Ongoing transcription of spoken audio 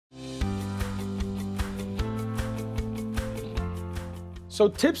So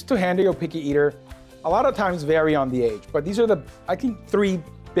tips to handle your picky eater, a lot of times vary on the age, but these are I think 3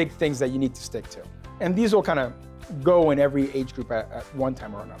 big things that you need to stick to. And these will kind of go in every age group at one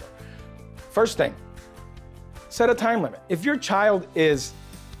time or another. First thing, set a time limit. If your child is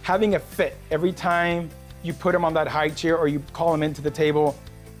having a fit every time you put him on that high chair or you call him into the table,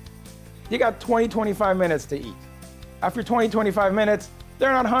 you got 20, 25 minutes to eat. After 20, 25 minutes,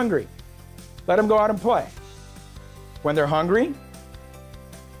 they're not hungry. Let them go out and play. When they're hungry,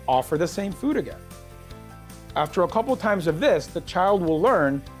 offer the same food again. After a couple times of this, the child will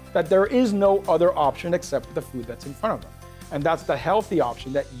learn that there is no other option except the food that's in front of them. And that's the healthy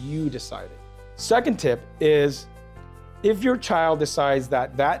option that you decided. Second tip is, if your child decides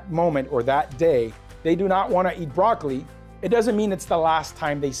that that moment or that day, they do not want to eat broccoli, it doesn't mean it's the last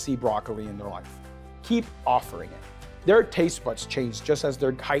time they see broccoli in their life. Keep offering it. Their taste buds change just as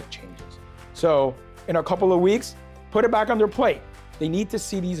their height changes. So in a couple of weeks, put it back on their plate. They need to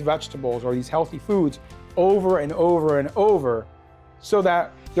see these vegetables or these healthy foods over and over and over so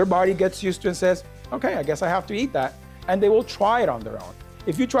that their body gets used to it and says, okay, I guess I have to eat that. And they will try it on their own.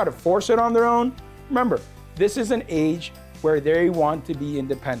 If you try to force it on their own, remember, this is an age where they want to be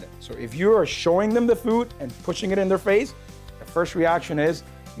independent. So if you are showing them the food and pushing it in their face, the first reaction is,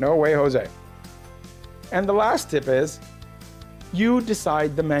 no way, Jose. And the last tip is, you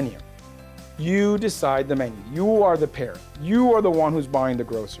decide the menu. You decide the menu. You are the parent. You are the one who's buying the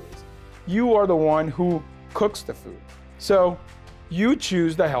groceries. You are the one who cooks the food. So you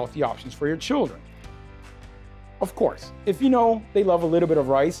choose the healthy options for your children. Of course, if you know they love a little bit of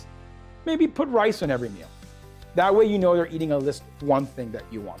rice, maybe put rice in every meal. That way you know they're eating at least one thing that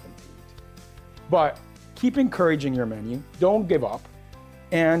you want them to eat. But keep encouraging your menu. Don't give up.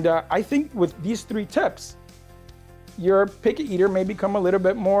 And I think with these 3 tips, your picky eater may become a little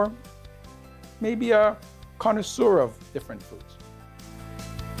bit more, maybe a connoisseur of different foods.